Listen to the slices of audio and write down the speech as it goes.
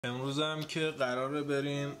امروز هم که قراره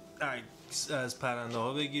بریم عکس از پرنده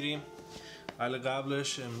ها بگیریم، ولی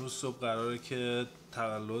قبلش امروز صبح قراره که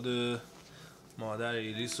تولد مادر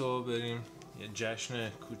ایلیس رو بریم یه جشن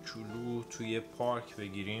کوچولو توی پارک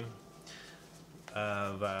بگیریم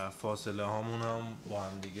و فاصله هامون هم با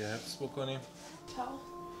هم دیگه حفظ بکنیم.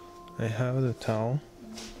 I have the towel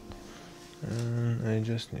and I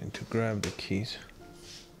just need to grab the keys.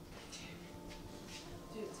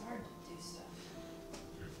 Dude, it's hard to do stuff.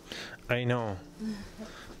 I know.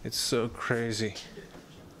 It's so crazy.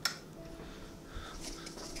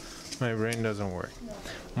 My brain doesn't work.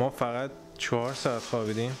 ما فقط 4 ساعت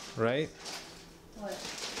خوابیدیم, right? What?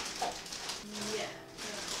 Yeah.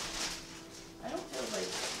 I don't feel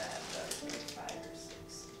like that, but I feel like 5 or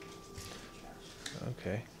 6.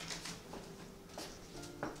 Okay.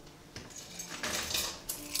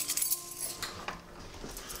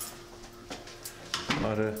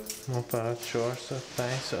 آره ما فقط 4 ساعت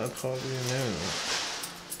 5 ساعت خوابیدیم, نمیدونم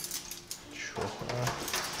 4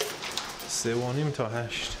 3:30 تا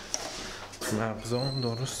 8. مغزم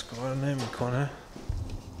درست کار نمیکنه.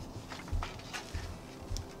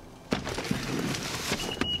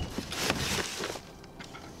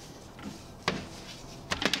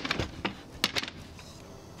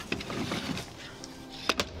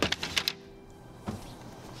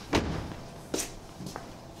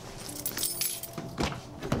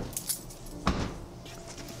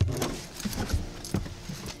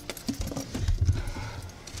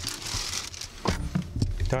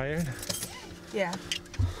 Tired? Yeah.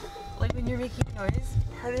 Like when you're making noise,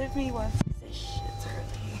 part of me wants to say, shit, it's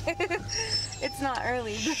early. It's not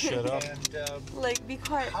early, but Shut up. like be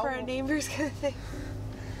quiet for our neighbors kind of thing.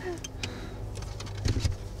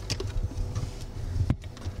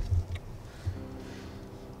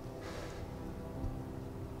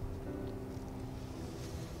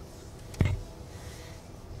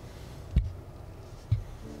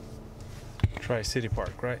 Tri-City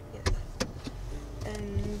Park, right? Yes.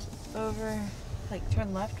 And over, like turn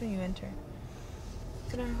left when you enter.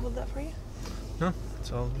 Can I hold that for you? No,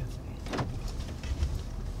 it's all good.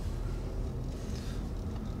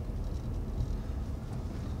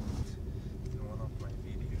 In one of my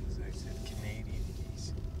videos I said Canadian geese.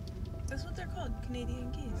 That's what they're called, Canadian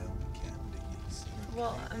geese. No, Canada geese.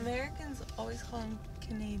 Well, Americans always call them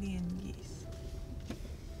Canadian geese.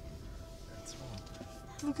 That's wrong.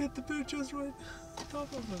 Look at the pictures right on top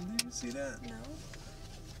of them. Do you see that? No?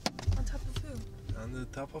 On top of who? On the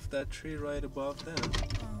top of that tree right above them.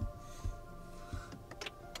 Oh.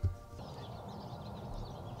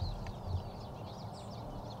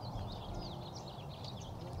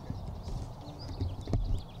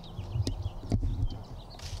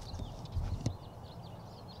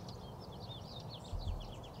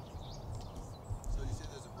 So you say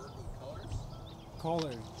there's a bird with colors?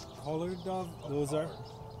 Collared dove. Those are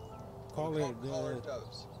collared. Collared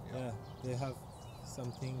doves. Yeah, they have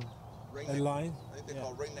something. Ringneck, A line? I think they Yeah.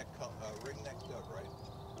 call ringneck dove, right?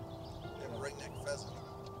 They have a ringneck pheasant.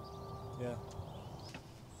 Yeah.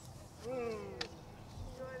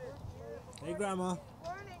 Hey, Grandma.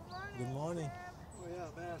 Morning, morning. Good morning. Oh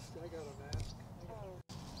yeah, mask. I got a mask.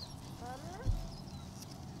 Butter?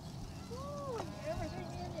 Ooh, everything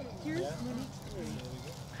in it. Here's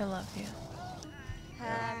I love you.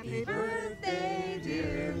 Happy birthday,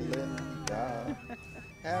 dear Linda.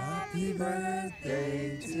 Happy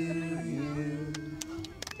birthday to you.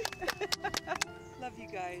 Love you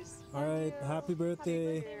guys. All right. Happy birthday.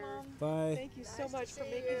 Bye. Thank you so much for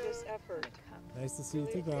making this effort. Nice to see you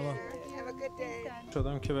too, Grandma. Have a good day.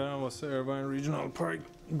 شدم که برم واسه ایرواین ریجنال پارک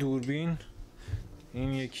دوربین.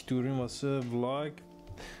 این یک دوربین واسه ولاگ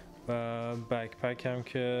و بکپک هم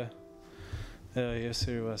که یه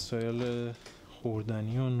سری وسایل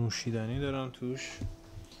خوردنی و نوشیدنی دارم توش.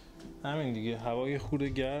 همین دیگه. هوای خورده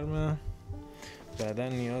گرمه، بدن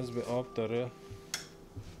نیاز به آب داره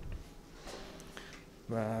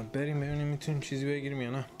و بریم ببینیم میتونیم چیزی بگیریم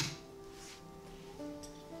یا نه.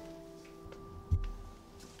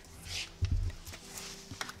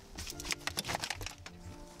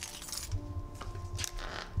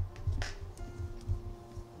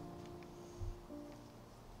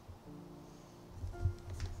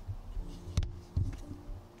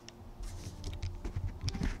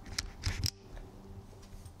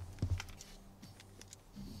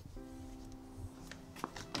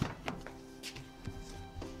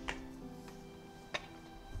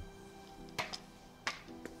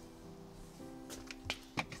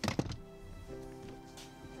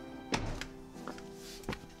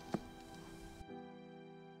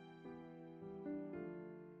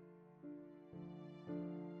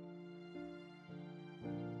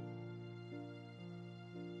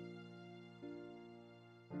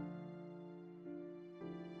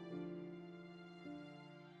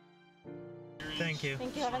 Thank you.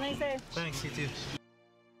 Thank you. Have a nice day. Thanks, you too.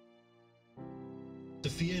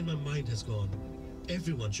 The fear in my mind has gone.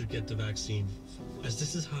 Everyone should get the vaccine, as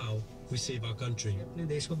this is how we save our country.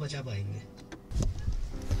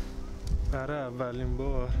 برای اولین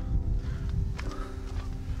بار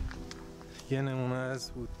یه نمونه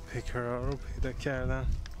از بود پکرها رو پیدا کردم.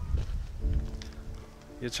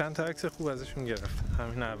 یه چند تا عکس خوب ازشون گرفتم.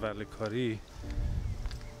 همین اول کاری.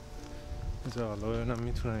 حالا ببینم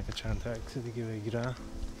میتونم یه چند تا عکس دیگه بگیرم.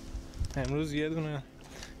 امروز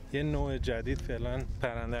یه نوع جدید فعلا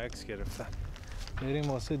پرنده عکس گرفتم. بریم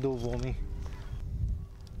واسه دومی.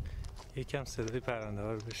 یکم صدای پرنده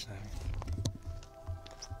ها رو بشنویم.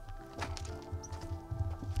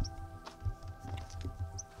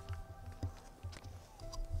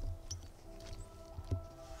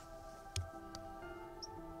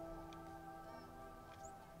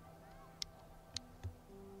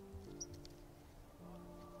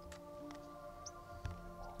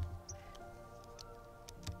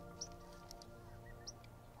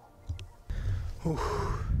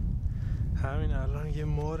 همین الان یه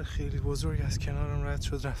مار خیلی بزرگ از کنارم رد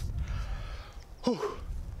شد رفت. این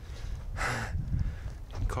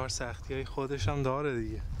کار سختی های خودش هم داره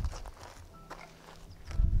دیگه،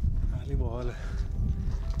 ولی باحاله،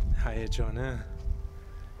 هیجانه.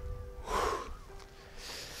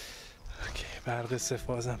 اوکی، برق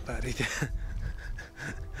سفازم پریده.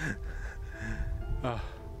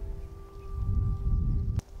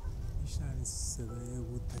 میشنوید صدای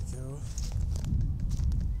وودپکر رو؟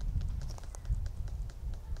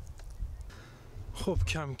 خب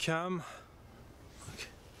کم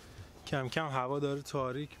کم هوا داره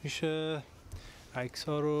تاریک میشه. عکس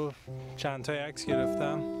ها رو چند تا عکس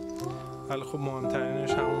گرفتم، ولی خب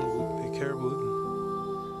مهمترینش همون وودپکر بود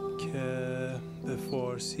که به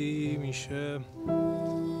فارسی میشه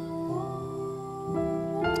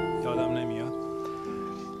یادم نمیاد.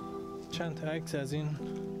 چند تا عکس از این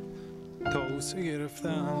طاووسه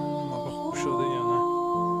گرفتم، آقا خوب شده یا نه.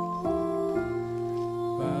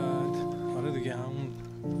 بعد دیگه همون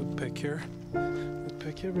وودپکر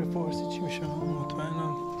به فارسی چی میشه؟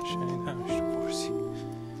 مطمئنم شنیدمش تو فارسی.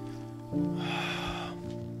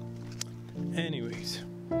 anyways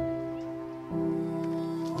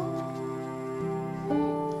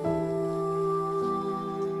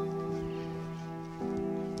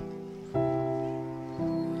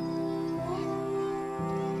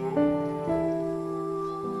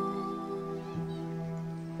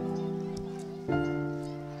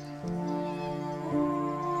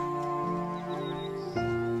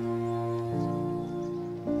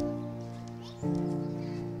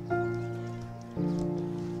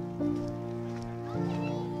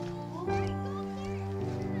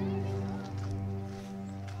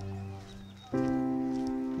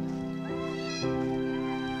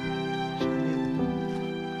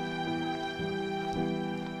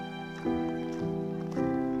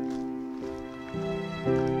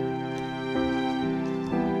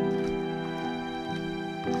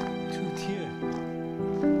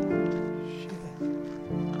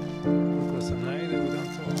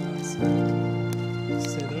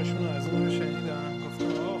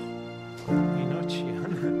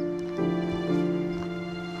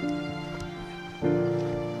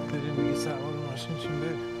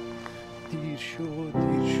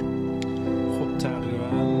خب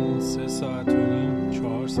تقریبا 3 ساعت و نیم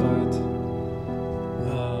 4 ساعت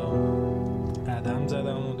قدم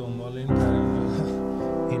زدم و دنبال این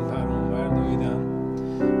پرنده دویدم.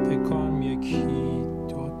 فکر کنم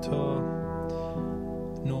 1-2 تا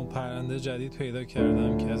نوع پرنده جدید پیدا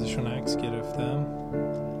کردم که ازشون عکس گرفتم.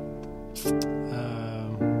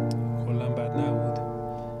 کلا بد نبود،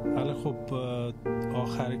 ولی خب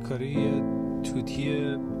آخر کاری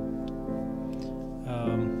توتی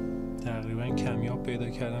تقریبا کمیاب پیدا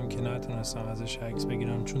کردم که نتونستم ازش عکس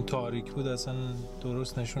بگیرم چون تاریک بود، اصلا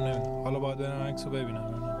درست نشون نمیداد. حالا باید برم عکس رو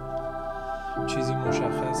ببینم چیزی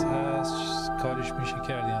مشخص هست کارش میشه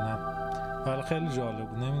کرد یا نه، ولی خیلی جالب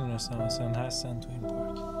بود. نمیدونستم اصلا هستن تو این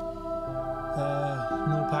پارک.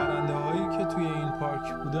 نوع پرنده هایی که توی این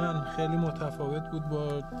پارک بودن خیلی متفاوت بود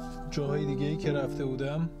با جاهای دیگه ای که رفته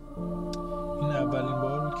بودم. این اولین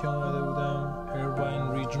بار بود که اومده بودم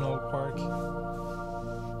ایرواین ریجنال پارک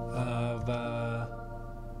و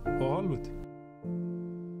باحال بود.